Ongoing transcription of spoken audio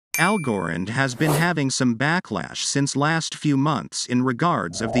Algorand has been having some backlash since last few months in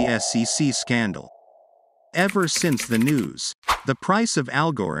regards of the SEC scandal. Ever since the news, the price of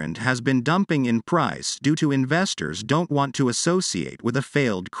Algorand has been dumping in price due to investors don't want to associate with a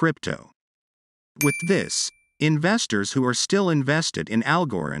failed crypto. With this, investors who are still invested in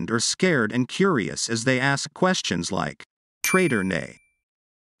Algorand are scared and curious as they ask questions like, Trader Nee,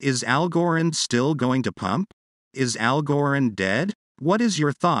 is Algorand still going to pump? Is Algorand dead? What is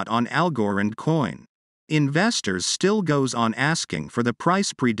your thought on Algorand Coin? Investors still goes on asking for the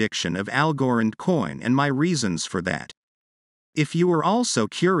price prediction of Algorand Coin and my reasons for that. If you are also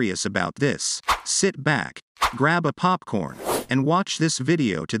curious about this, sit back, grab a popcorn, and watch this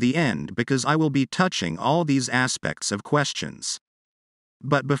video to the end because I will be touching all these aspects of questions.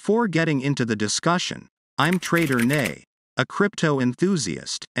 But before getting into the discussion, I'm Trader Nee, a crypto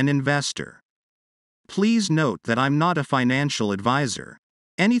enthusiast and investor. Please note that I'm not a financial advisor.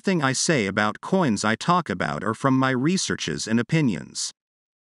 Anything I say about coins I talk about are from my researches and opinions.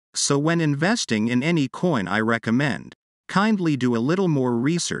 So when investing in any coin I recommend, kindly do a little more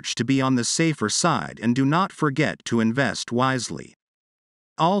research to be on the safer side and do not forget to invest wisely.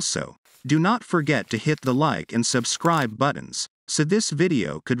 Also, do not forget to hit the like and subscribe buttons, so this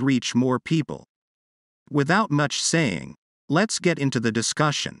video could reach more people. Without much saying, let's get into the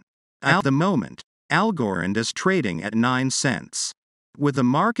discussion. At the moment, Algorand is trading at 9 cents. With a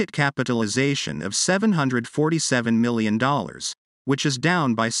market capitalization of $747 million, which is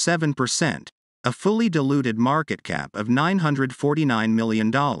down by 7%, a fully diluted market cap of $949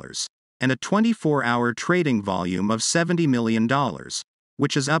 million, and a 24-hour trading volume of $70 million,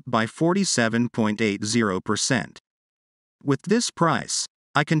 which is up by 47.80%. With this price,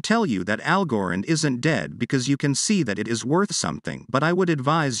 I can tell you that Algorand isn't dead because you can see that it is worth something, but I would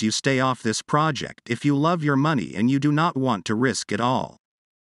advise you stay off this project if you love your money and you do not want to risk it all.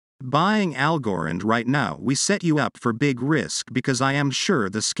 Buying Algorand right now we set you up for big risk because I am sure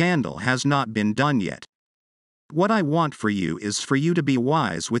the scandal has not been done yet. What I want for you is for you to be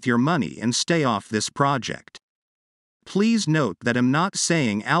wise with your money and stay off this project. Please note that I'm not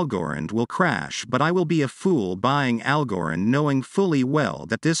saying Algorand will crash, but I will be a fool buying Algorand knowing fully well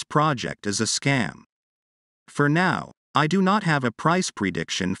that this project is a scam. For now, I do not have a price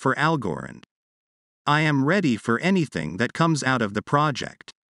prediction for Algorand. I am ready for anything that comes out of the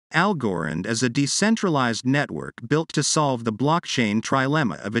project. Algorand is a decentralized network built to solve the blockchain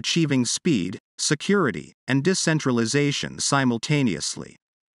trilemma of achieving speed, security, and decentralization simultaneously.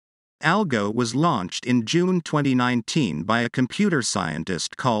 Algo was launched in June 2019 by a computer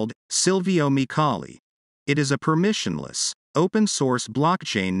scientist called Silvio Micali. It is a permissionless, open-source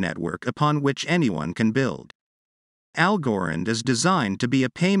blockchain network upon which anyone can build. Algorand is designed to be a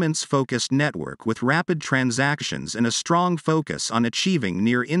payments-focused network with rapid transactions and a strong focus on achieving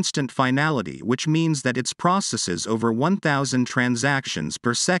near-instant finality, which means that it processes over 1,000 transactions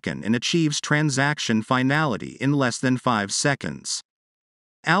per second and achieves transaction finality in less than 5 seconds.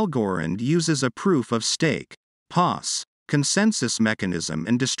 Algorand uses a proof-of-stake (POS) consensus mechanism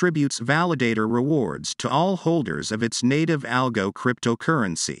and distributes validator rewards to all holders of its native Algo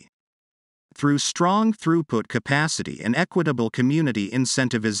cryptocurrency. Through strong throughput capacity and equitable community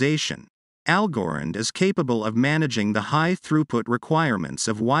incentivization, Algorand is capable of managing the high throughput requirements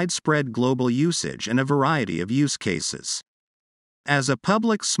of widespread global usage and a variety of use cases. As a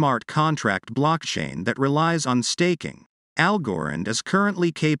public smart contract blockchain that relies on staking, Algorand is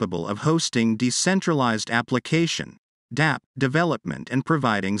currently capable of hosting decentralized application (dApp) development and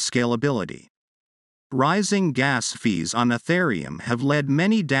providing scalability. Rising gas fees on Ethereum have led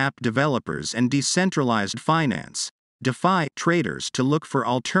many dApp developers and decentralized finance (DeFi) traders to look for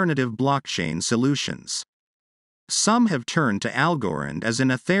alternative blockchain solutions. Some have turned to Algorand as an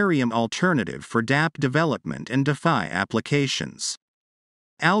Ethereum alternative for dApp development and DeFi applications.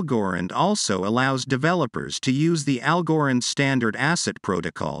 Algorand also allows developers to use the Algorand Standard Asset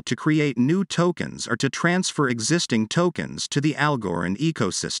Protocol to create new tokens or to transfer existing tokens to the Algorand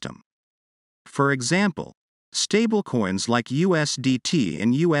ecosystem. For example, stablecoins like USDT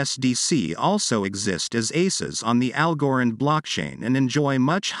and USDC also exist as ACEs on the Algorand blockchain and enjoy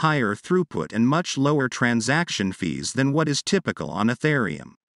much higher throughput and much lower transaction fees than what is typical on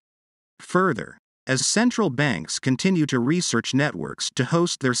Ethereum. Further, as central banks continue to research networks to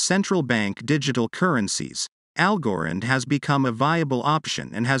host their central bank digital currencies, Algorand has become a viable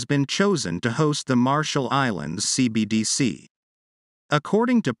option and has been chosen to host the Marshall Islands CBDC.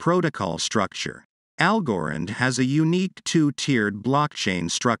 According to protocol structure, Algorand has a unique two-tiered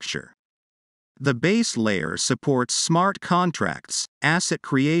blockchain structure. The base layer supports smart contracts, asset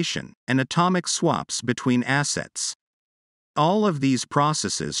creation, and atomic swaps between assets. All of these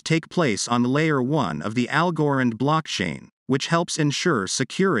processes take place on Layer 1 of the Algorand blockchain, which helps ensure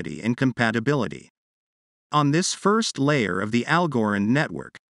security and compatibility. On this first layer of the Algorand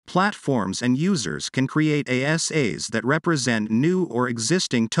network, platforms and users can create ASAs that represent new or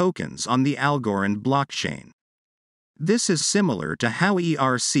existing tokens on the Algorand blockchain. This is similar to how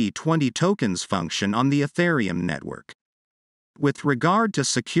ERC20 tokens function on the Ethereum network. With regard to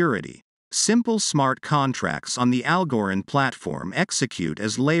security, simple smart contracts on the Algorand platform execute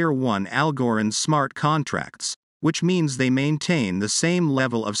as Layer 1 Algorand smart contracts, which means they maintain the same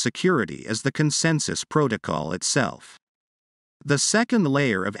level of security as the consensus protocol itself. The second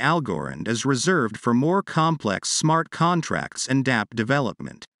layer of Algorand is reserved for more complex smart contracts and dApp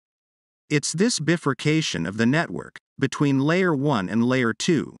development. It's this bifurcation of the network, between Layer 1 and Layer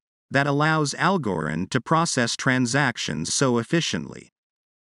 2, that allows Algorand to process transactions so efficiently.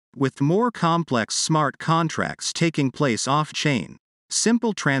 With more complex smart contracts taking place off-chain,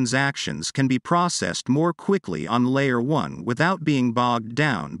 simple transactions can be processed more quickly on Layer 1 without being bogged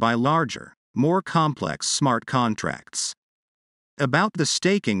down by larger, more complex smart contracts. About the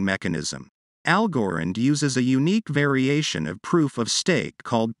staking mechanism, Algorand uses a unique variation of proof of stake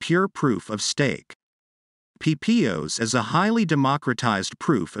called pure proof of stake. PPOs is a highly democratized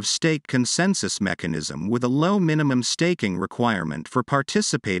proof of stake consensus mechanism with a low minimum staking requirement for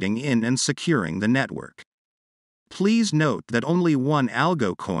participating in and securing the network. Please note that only one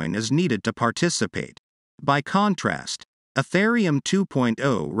Algo Coin is needed to participate. By contrast, Ethereum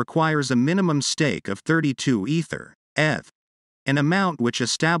 2.0 requires a minimum stake of 32 Ether, ETH, an amount which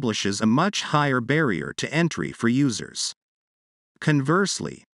establishes a much higher barrier to entry for users.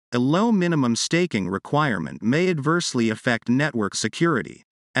 Conversely, a low minimum staking requirement may adversely affect network security,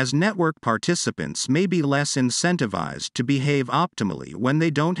 as network participants may be less incentivized to behave optimally when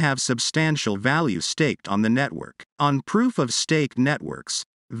they don't have substantial value staked on the network. On proof-of-stake networks,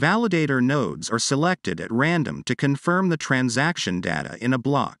 validator nodes are selected at random to confirm the transaction data in a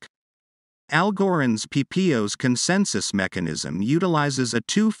block. Algorand's PPO's consensus mechanism utilizes a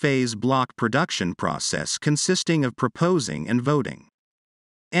two-phase block production process consisting of proposing and voting.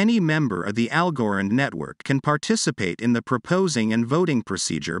 Any member of the Algorand network can participate in the proposing and voting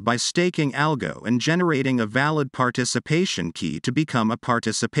procedure by staking Algo and generating a valid participation key to become a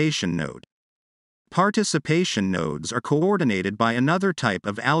participation node. Participation nodes are coordinated by another type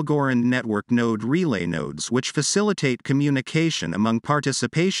of Algorand network node relay nodes which facilitate communication among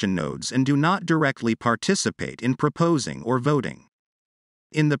participation nodes and do not directly participate in proposing or voting.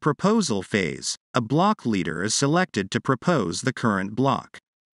 In the proposal phase, a block leader is selected to propose the current block.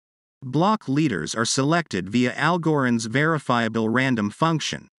 Block leaders are selected via Algorand's verifiable random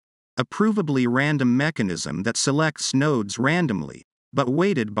function, a provably random mechanism that selects nodes randomly, but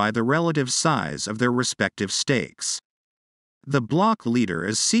weighted by the relative size of their respective stakes. The block leader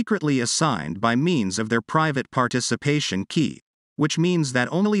is secretly assigned by means of their private participation key, which means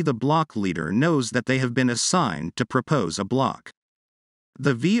that only the block leader knows that they have been assigned to propose a block.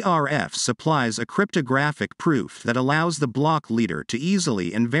 The VRF supplies a cryptographic proof that allows the block leader to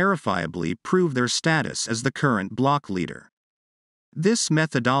easily and verifiably prove their status as the current block leader. This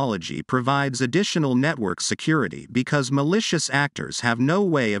methodology provides additional network security because malicious actors have no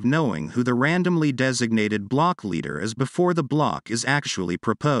way of knowing who the randomly designated block leader is before the block is actually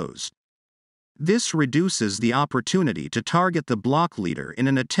proposed. This reduces the opportunity to target the block leader in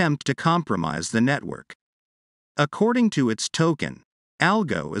an attempt to compromise the network. According to its token,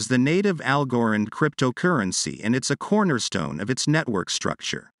 Algo is the native Algorand cryptocurrency and it's a cornerstone of its network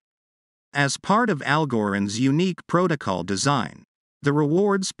structure. As part of Algorand's unique protocol design, the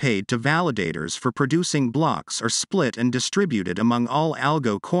rewards paid to validators for producing blocks are split and distributed among all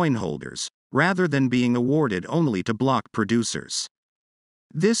Algo coin holders, rather than being awarded only to block producers.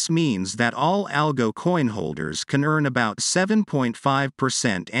 This means that all Algo coin holders can earn about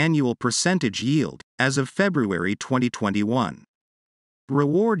 7.5% annual percentage yield, as of February 2021.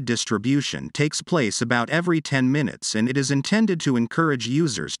 Reward distribution takes place about every 10 minutes and it is intended to encourage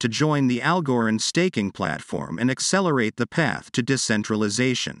users to join the Algorand staking platform and accelerate the path to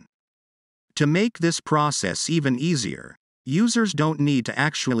decentralization. To make this process even easier, users don't need to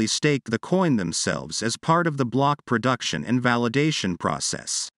actually stake the coin themselves as part of the block production and validation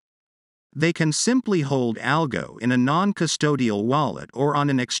process. They can simply hold Algo in a non-custodial wallet or on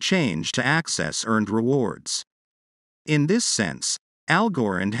an exchange to access earned rewards. In this sense,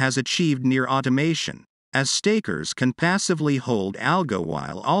 Algorand has achieved near automation, as stakers can passively hold Algo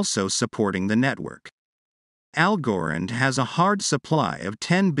while also supporting the network. Algorand has a hard supply of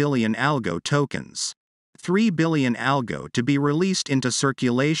 10 billion Algo tokens, 3 billion Algo to be released into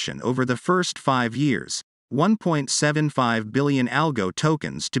circulation over the first 5 years, 1.75 billion Algo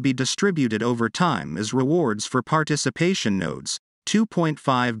tokens to be distributed over time as rewards for participation nodes,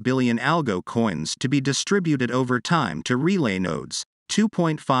 2.5 billion Algo coins to be distributed over time to relay nodes,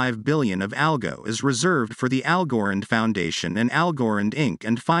 2.5 billion of Algo is reserved for the Algorand Foundation and Algorand Inc.,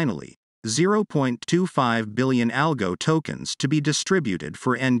 and finally, 0.25 billion Algo tokens to be distributed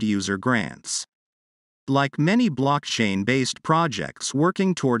for end-user grants. Like many blockchain-based projects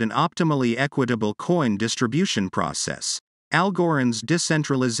working toward an optimally equitable coin distribution process, Algorand's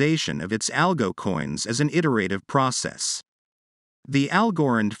decentralization of its Algo coins is an iterative process. The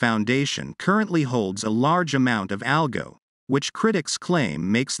Algorand Foundation currently holds a large amount of Algo, which critics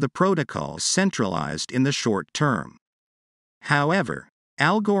claim makes the protocol centralized in the short term. However,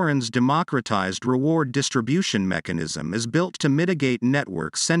 Algorand's democratized reward distribution mechanism is built to mitigate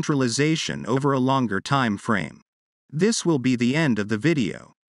network centralization over a longer time frame. This will be the end of the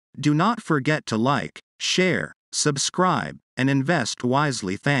video. Do not forget to like, share, subscribe, and invest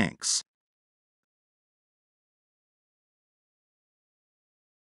wisely. Thanks.